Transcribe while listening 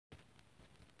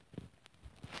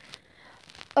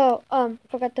Oh,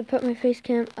 forgot to put my face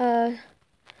cam.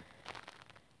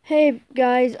 Hey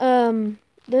guys,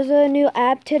 there's a new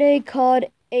app today called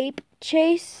Ape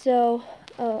Chase. So,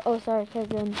 oh, sorry, cause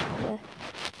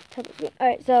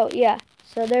alright, so yeah,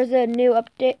 so there's a new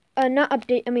update. Not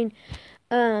update. I mean,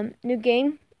 new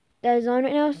game that is on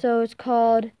right now. So it's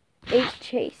called Ape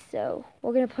Chase. So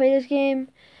we're gonna play this game.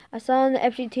 I saw on the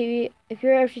Fgteev. If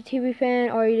you're an Fgteev fan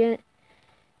or you didn't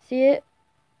see it,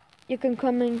 you can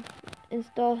come and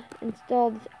install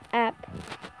this app.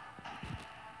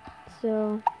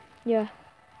 So yeah,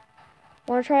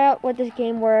 want to try out what this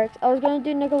game works. I was gonna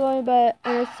do Nickelodeon, but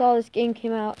I just saw this game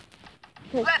came out.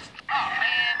 What?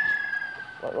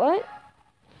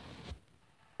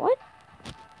 What?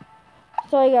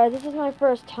 Sorry guys, this is my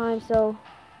first time, so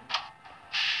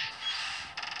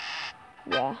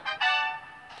yeah,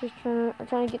 I'm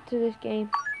trying to get through this game.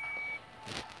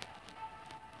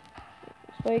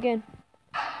 Let's play again.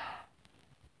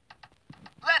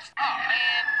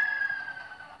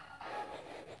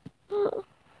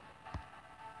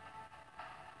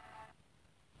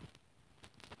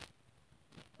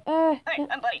 Hey,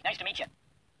 I'm Buddy. Nice to meet you.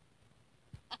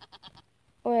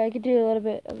 Oh yeah, I could do a little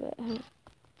bit of it.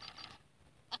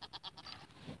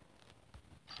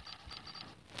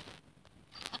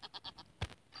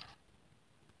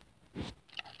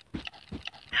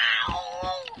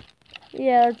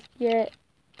 Yeah, let's get it.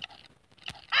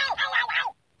 Ow, ow, ow, ow.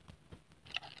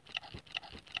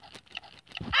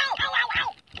 Ow, ow, ow,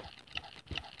 ow.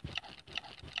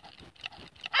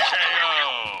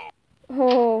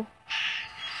 Oh.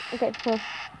 Okay, cool.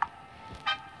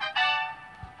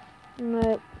 I'm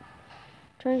gonna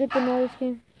try and get the know this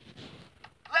game.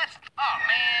 Oh,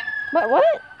 man.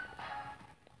 What?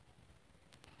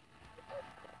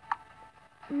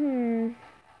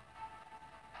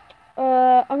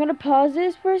 I'm gonna pause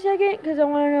this for a second because I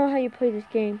want to know how you play this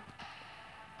game.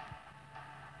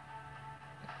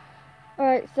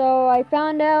 Alright, so I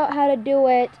found out how to do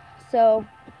it. So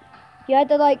you have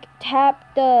to like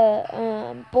tap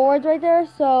the boards right there.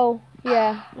 So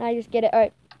yeah, I just get it.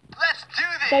 Alright. Let's do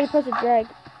this. So you press the drag.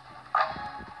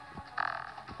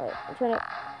 Alright, I'm trying to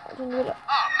do it. Oh, man.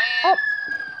 Oh!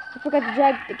 I forgot to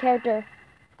drag the character.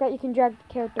 Forgot you can drag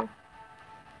the character.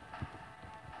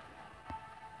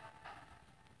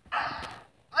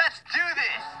 Let's do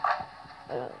this.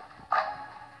 Oh,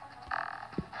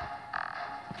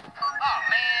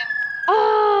 man.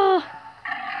 Ah!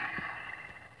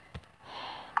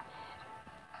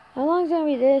 How long is gonna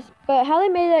be this? But how they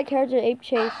made that character Ape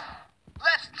Chase?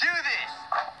 Let's do this.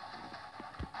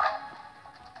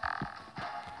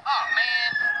 Oh,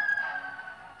 man.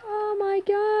 Oh my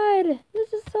god!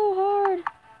 This is so hard.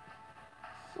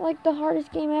 It's like the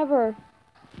hardest game ever.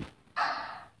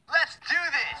 Let's do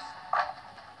this.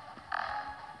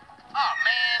 Oh,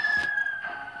 man.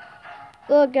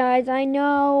 Look guys, I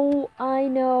know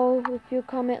if you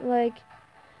comment like,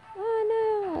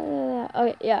 oh no,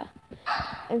 okay, yeah.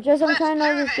 I'm trying to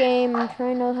know this game. I'm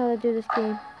trying to know how to do this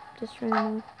game. Just trying to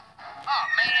know. Oh,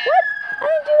 man. What? I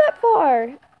didn't do that far.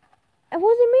 It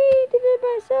wasn't me. I did it by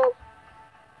myself.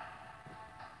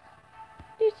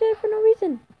 You said it for no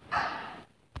reason.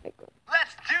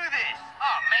 Let's do this.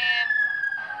 Oh,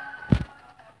 man.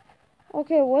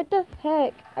 Okay, what the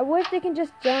heck? I wish they can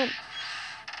just jump.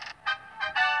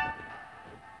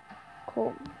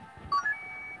 Cool.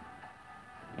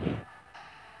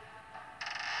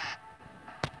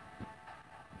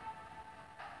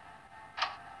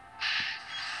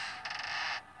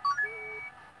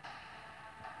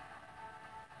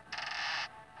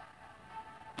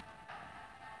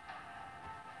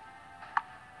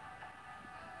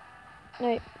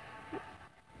 Right.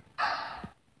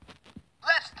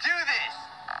 Let's do this.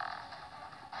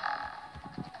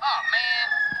 Oh, man.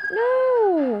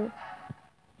 No.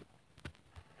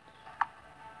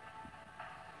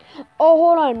 Oh,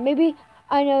 hold on. Maybe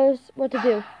I know what to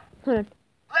do. Hold on.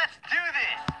 Let's do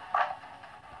this.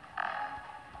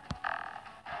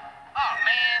 Oh,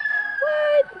 man.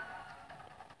 What?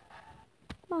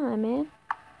 Come on, man.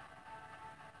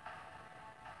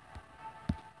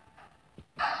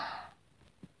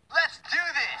 Let's do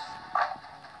this.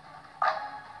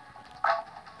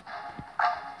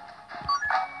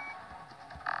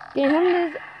 Can you help me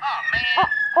this? Oh, man.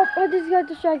 Oh, I just got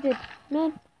distracted,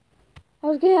 man. I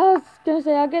was gonna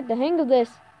say I'll get the hang of this.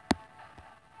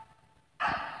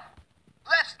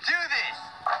 Let's do this.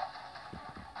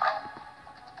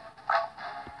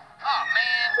 Oh,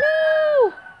 man.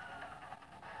 No!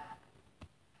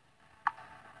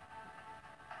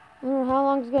 I don't know how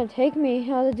long it's gonna take me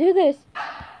how to do this.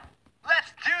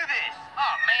 Let's do this.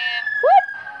 Oh, man. What?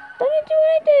 I didn't do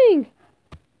anything.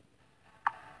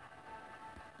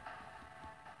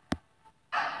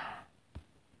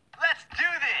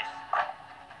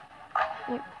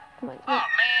 Come on. Oh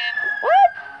man. What?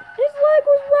 His leg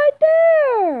was right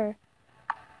there.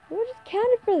 We just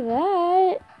counted for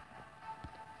that.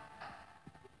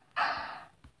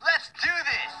 Let's do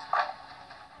this.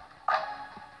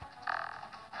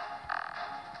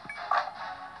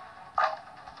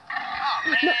 Oh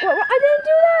man. No, I didn't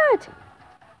do that.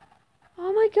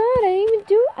 Oh my god, I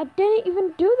didn't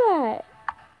even do that.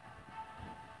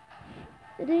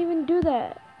 I didn't even do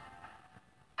that.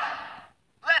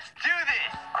 Let's do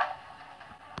this.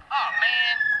 Oh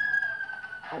man.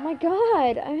 Oh my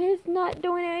god, I mean, it's not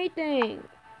doing anything.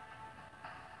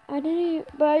 I didn't even,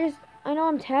 but I know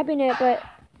I'm tapping it, but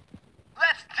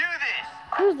Let's do this.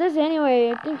 who's this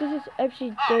anyway? I think this is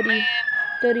actually Oh man.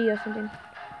 Duddy or something.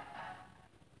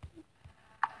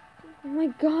 Oh my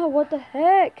god, what the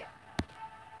heck?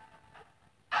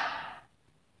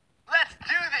 Let's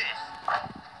do this.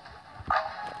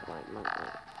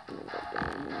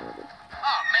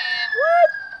 Oh man. What?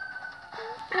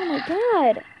 Oh my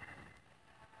god.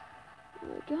 Oh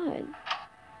my god.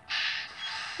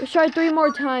 Let's try 3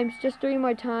 more times. Just 3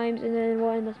 more times, and then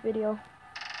we'll end this video.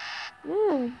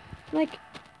 Man, like,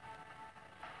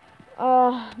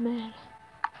 oh man.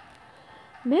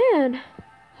 Man,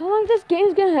 how long this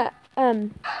game's gonna I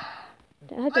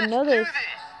have to know this. Let's do this.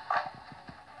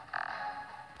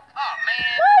 Oh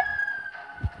man. What?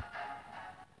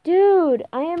 Dude,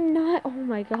 I am not. Oh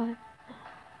my god.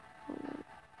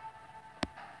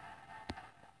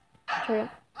 Try it.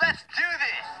 Let's do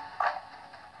this.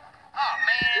 Oh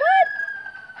man.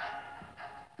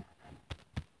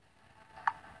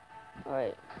 What?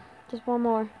 Alright. Just one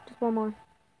more. Just one more.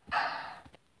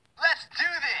 Let's do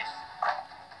this.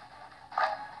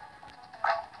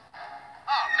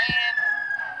 Oh man.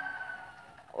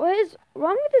 What is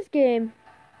wrong with this game?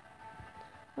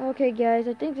 Okay, guys,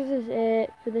 I think this is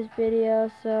it for this video.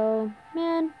 So,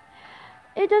 man,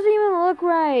 it doesn't even look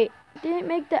right. Didn't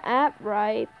make the app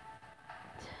right.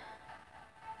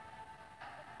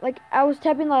 Like, I was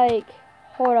tapping like,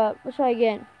 hold up, let's try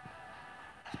again.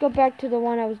 Let's go back to the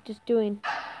one I was just doing.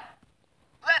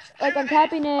 Let's do Like, I'm this.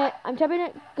 tapping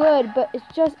it good, but it's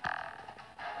just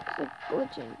like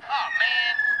glitching. Oh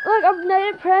man. Look, I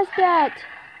didn't press that.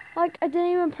 Like, I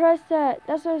didn't even press that.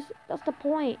 That's the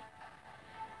point.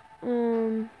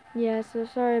 Yeah, so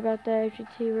sorry about that,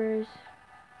 Fgteevers.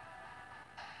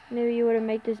 Maybe you would have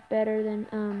made this better than,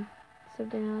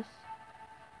 something else.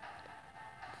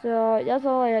 So, that's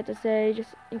all I have to say,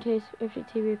 just in case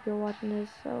Fgteev, if you're watching this,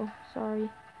 so, sorry.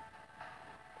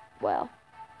 Well,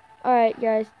 alright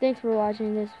guys, thanks for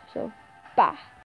watching this, so, bye.